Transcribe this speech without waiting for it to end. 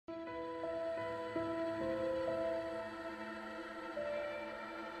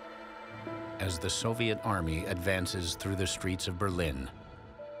as the Soviet army advances through the streets of Berlin,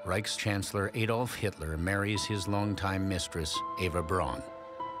 Reichschancellor Adolf Hitler marries his longtime mistress, Eva Braun.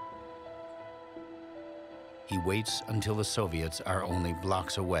 He waits until the Soviets are only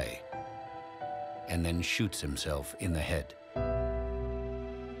blocks away, and then shoots himself in the head.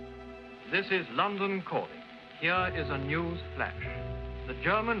 This is London calling. Here is a news flash. The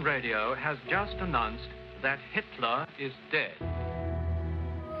German radio has just announced that Hitler is dead.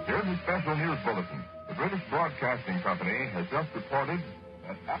 Here's a special news bulletin. The British Broadcasting Company has just reported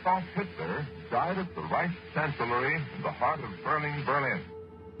that Adolf Hitler died at the Reich Chancellery in the heart of burning Berlin.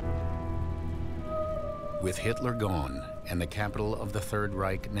 With Hitler gone and the capital of the Third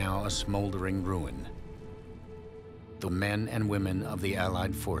Reich now a smoldering ruin, the men and women of the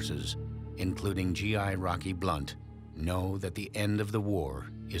Allied forces, including GI Rocky Blunt, know that the end of the war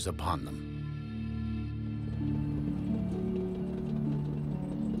is upon them.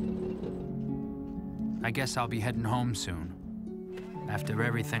 I guess I'll be heading home soon. After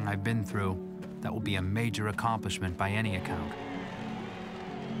everything I've been through, that will be a major accomplishment by any account.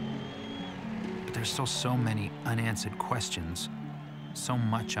 But there's still so many unanswered questions, so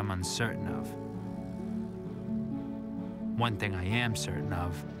much I'm uncertain of. One thing I am certain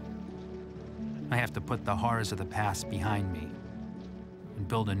of, I have to put the horrors of the past behind me and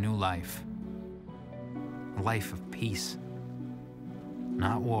build a new life. A life of peace,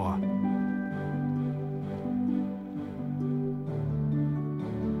 not war.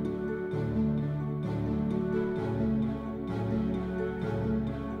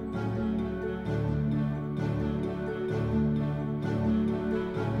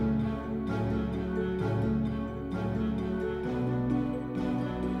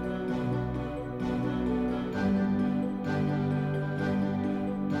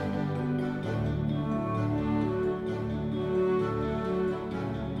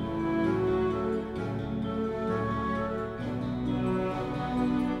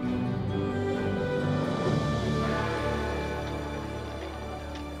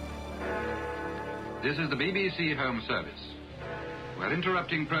 This is the BBC Home Service. We're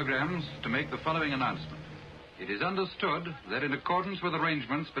interrupting programs to make the following announcement. It is understood that in accordance with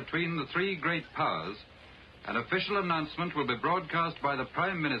arrangements between the three great powers, an official announcement will be broadcast by the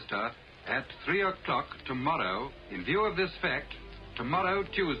Prime Minister at 3 o'clock tomorrow. In view of this fact, tomorrow,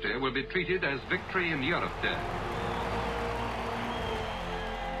 Tuesday, will be treated as Victory in Europe Day.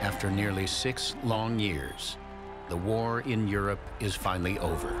 After nearly 6 long years, the war in Europe is finally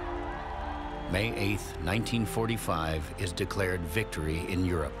over. May 8th, 1945 is declared Victory in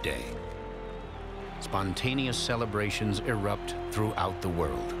Europe Day. Spontaneous celebrations erupt throughout the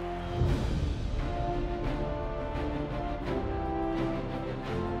world.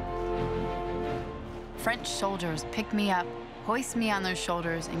 French soldiers pick me up, hoist me on their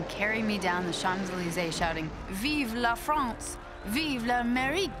shoulders, and carry me down the Champs-Élysées shouting, "Vive la France! Vive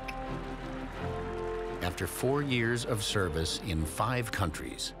l'Amérique!" After 4 years of service in 5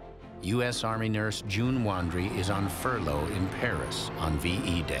 countries, U.S. Army nurse June Wandry is on furlough in Paris on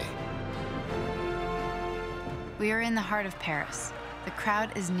VE Day. We are in the heart of Paris. The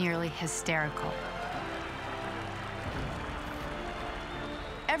crowd is nearly hysterical.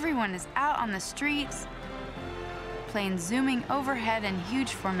 Everyone is out on the streets, planes zooming overhead in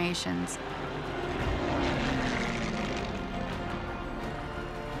huge formations.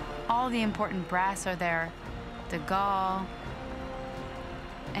 All the important brass are there, de Gaulle,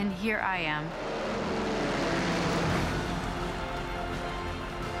 and here I am.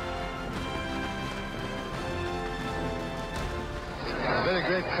 A very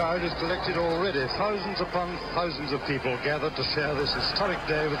great crowd is collected already. Thousands upon thousands of people gathered to share this historic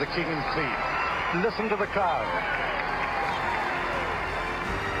day with the King and Queen. Listen to the crowd.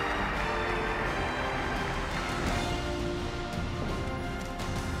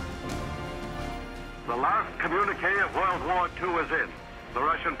 The last communique of World War II is in. The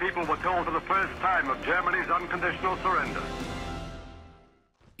Russian people were told for the first time of Germany's unconditional surrender.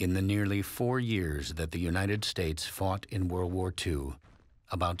 In the nearly 4 years that the United States fought in World War II,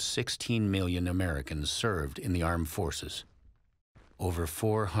 about 16 million Americans served in the armed forces. Over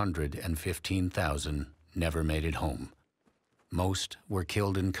 415,000 never made it home. Most were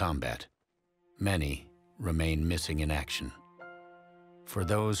killed in combat. Many remain missing in action. For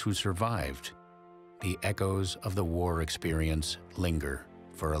those who survived, the echoes of the war experience linger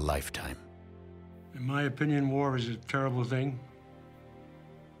for a lifetime. In my opinion, war is a terrible thing.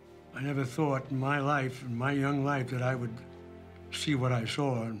 I never thought in my life, in my young life, that I would see what I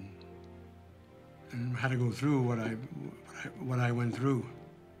saw and had to go through what I went through.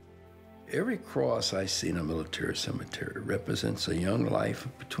 Every cross I see in a military cemetery represents a young life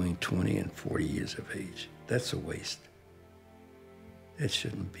of between 20 and 40 years of age. That's a waste. That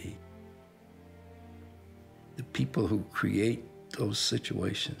shouldn't be. The people who create those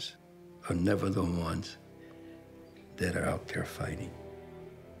situations are never the ones that are out there fighting.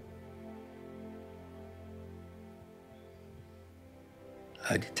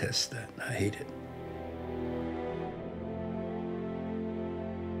 I detest that. I hate it.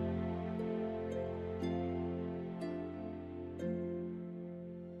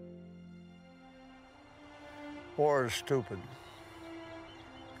 War is stupid,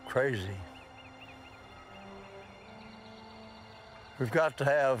 crazy. We've got to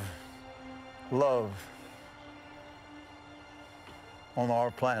have love on our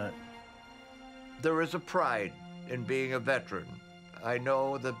planet. There is a pride in being a veteran. I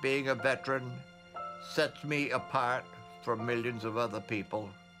know that being a veteran sets me apart from millions of other people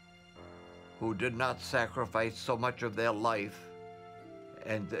who did not sacrifice so much of their life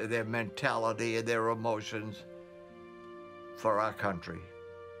and their mentality and their emotions for our country.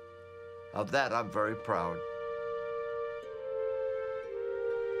 Of that, I'm very proud.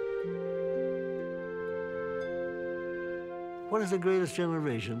 What is the greatest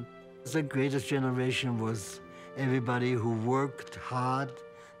generation? The greatest generation was everybody who worked hard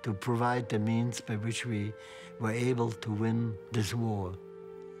to provide the means by which we were able to win this war.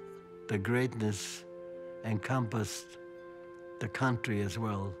 The greatness encompassed the country as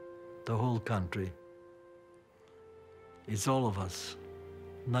well, the whole country. It's all of us,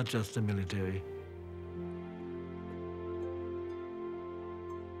 not just the military.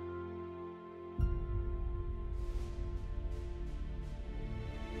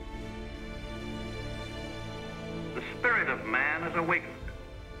 The spirit of man has awakened.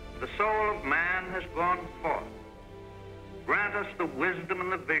 The soul of man has gone forth. Grant us the wisdom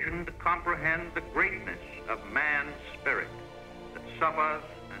and the vision to comprehend the greatness of man's spirit that suffers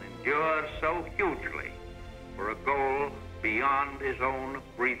and endures so hugely for a goal beyond his own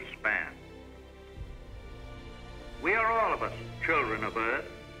brief span. We are all of us children of earth.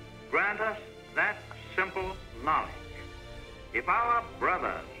 Grant us that simple knowledge. If our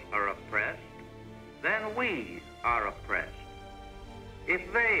brothers are oppressed, then we are oppressed. If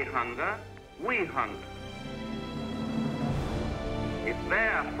they hunger, we hunger. If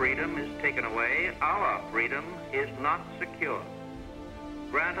their freedom is taken away, our freedom is not secure.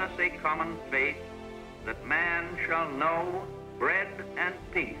 Grant us a common faith that man shall know bread and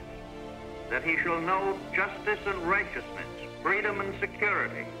peace, that he shall know justice and righteousness, freedom and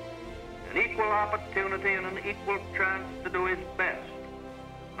security, an equal opportunity and an equal chance to do his best,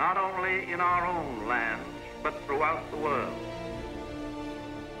 not only in our own lands, but throughout the world.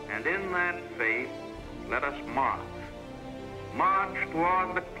 And in that faith, let us march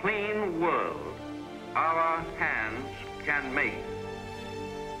toward the clean world our hands can make.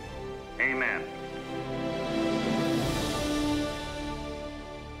 Amen.